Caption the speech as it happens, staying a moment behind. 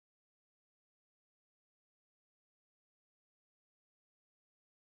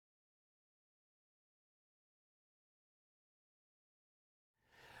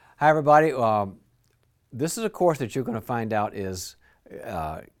Hi, everybody. This is a course that you're going to find out is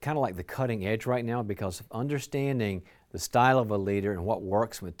kind of like the cutting edge right now, because of understanding the style of a leader and what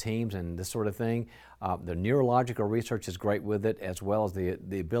works with teams and this sort of thing. The neurological research is great with it, as well as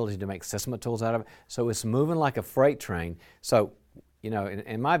the ability to make assessment tools out of it. So it's moving like a freight train. So, you know,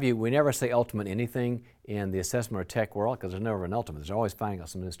 in my view, we never say ultimate anything in the assessment or tech world, because there's never an ultimate. There's always finding out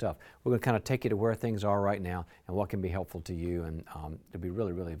some new stuff. We're going to kind of take you to where things are right now and what can be helpful to you, and it'll be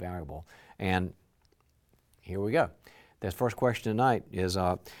really, really valuable. And here we go. The first question tonight is,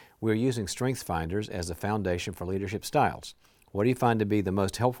 we're using Strengths Finders as the foundation for leadership styles. What do you find to be the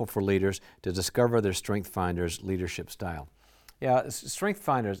most helpful for leaders to discover their Strengths Finders leadership style? Yeah, Strengths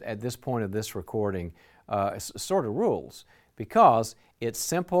Finders at this point of this recording sort of rules, because it's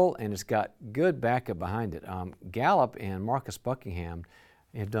simple and it's got good backup behind it. Gallup and Marcus Buckingham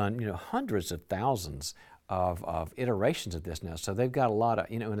have done hundreds of thousands of iterations of this now. So they've got a lot of,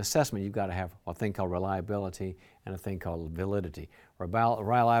 in assessment you've got to have a thing called reliability and a thing called validity.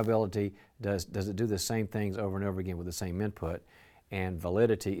 Reliability, does it do the same things over and over again with the same input? And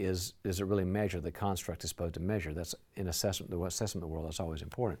validity does it really measure the construct it's supposed to measure? That's in assessment, the assessment world, that's always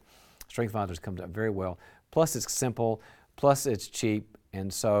important. Strengths Finders comes out very well. Plus it's simple, plus it's cheap,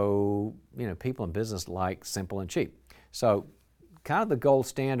 and so people in business like simple and cheap. So kind of the gold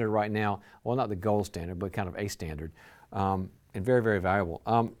standard right now, well, not the gold standard, but kind of a standard, and very, very valuable.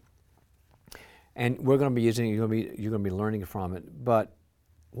 And we're going to be using it, you're going to be learning from it. But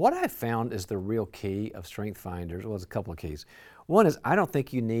what I found is the real key of Strengths Finders, well, there's a couple of keys. One is, I don't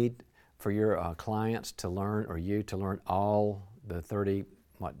think you need for your clients to learn, or you to learn all the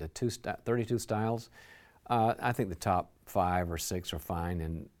 32 styles. I think the top 5 or 6 are fine,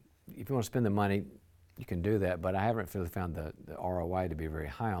 and if you want to spend the money, you can do that, but I haven't really found the ROI to be very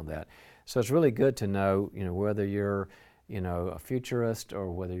high on that. So it's really good to know, whether you're, a futurist,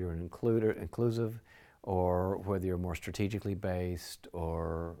 or whether you're an inclusive, or whether you're more strategically based,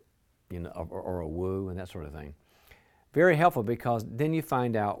 or, or a woo and that sort of thing. Very helpful, because then you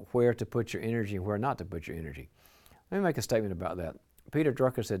find out where to put your energy and where not to put your energy. Let me make a statement about that. Peter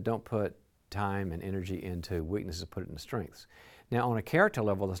Drucker said, don't put time and energy into weaknesses, put it into strengths. Now, on a character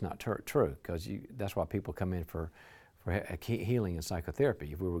level, that's not true, because that's why people come in for healing and psychotherapy.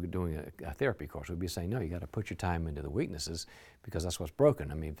 If we were doing a therapy course, we'd be saying, no, you got to put your time into the weaknesses, because that's what's broken.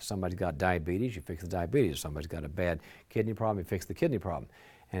 I mean, if somebody's got diabetes, you fix the diabetes. If somebody's got a bad kidney problem, you fix the kidney problem.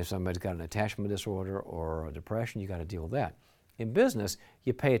 And if somebody's got an attachment disorder or a depression, you got to deal with that. In business,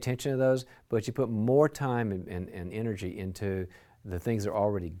 you pay attention to those, but you put more time and energy into the things they're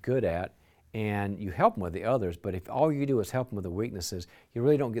already good at, and you help them with the others. But if all you do is help them with the weaknesses, you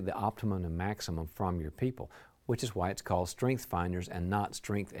really don't get the optimum and maximum from your people, which is why it's called Strengths Finders and not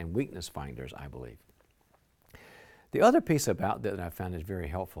Strength and Weakness Finders, I believe. The other piece about that I found is very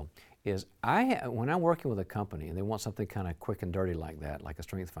helpful is when I'm working with a company and they want something kind of quick and dirty like that, like a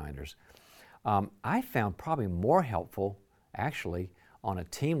Strengths Finders, I found probably more helpful, actually, on a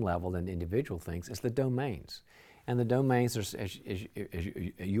team level than individual things, is the domains. And the domains, as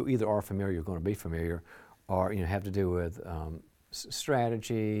you either are familiar, you're going to be familiar, or have to do with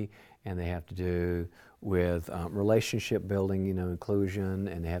strategy, and they have to do with relationship building, inclusion,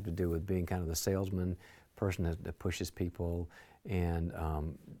 and they have to do with being kind of the salesman person that pushes people, and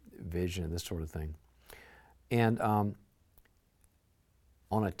vision and this sort of thing. And on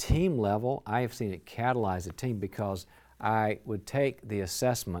a team level, I have seen it catalyze a team, because I would take the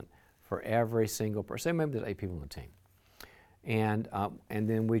assessment for every single person. Say maybe there's 8 people on the team, and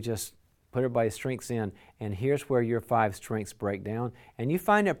then we just put everybody's strengths in, and here's where your 5 strengths break down, and you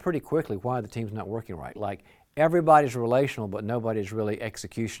find out pretty quickly why the team's not working right. Like, everybody's relational, but nobody's really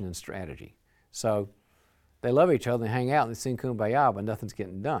execution and strategy. So they love each other and hang out and they sing Kumbaya, but nothing's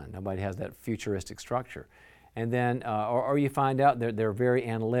getting done. Nobody has that futuristic structure. And then, or you find out they're very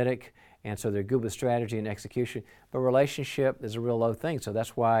analytic, and so they're good with strategy and execution, but relationship is a real low thing. So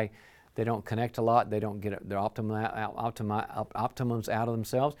that's why they don't connect a lot. They don't get their optimums out of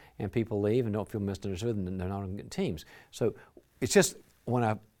themselves, and people leave and don't feel misunderstood, and they're not on good teams. So it's just, when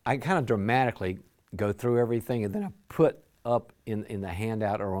I kind of dramatically go through everything, and then I put up in the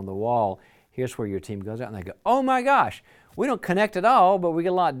handout or on the wall, here's where your team goes out, and they go, oh my gosh, we don't connect at all, but we get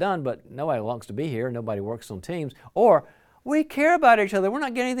a lot done, but nobody wants to be here, nobody works on teams, or we care about each other, we're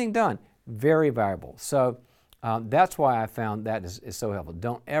not getting anything done. Very valuable. So that's why I found that is so helpful.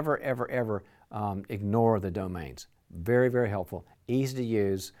 Don't ever, ever, ever ignore the domains. Very, very helpful, easy to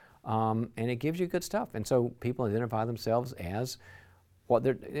use, and it gives you good stuff. And so people identify themselves as what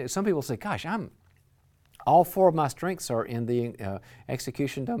they're. Some people say, gosh, all 4 of my strengths are in the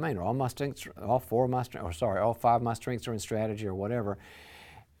execution domain, or all 5 of my strengths are in strategy, or whatever.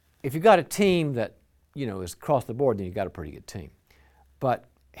 if you've got a team that, is across the board, then you've got a pretty good team. But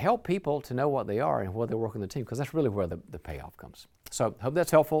help people to know what they are and what they work on the team, because that's really where the payoff comes. So hope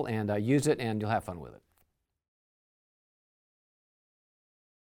that's helpful, and use it, and you'll have fun with it.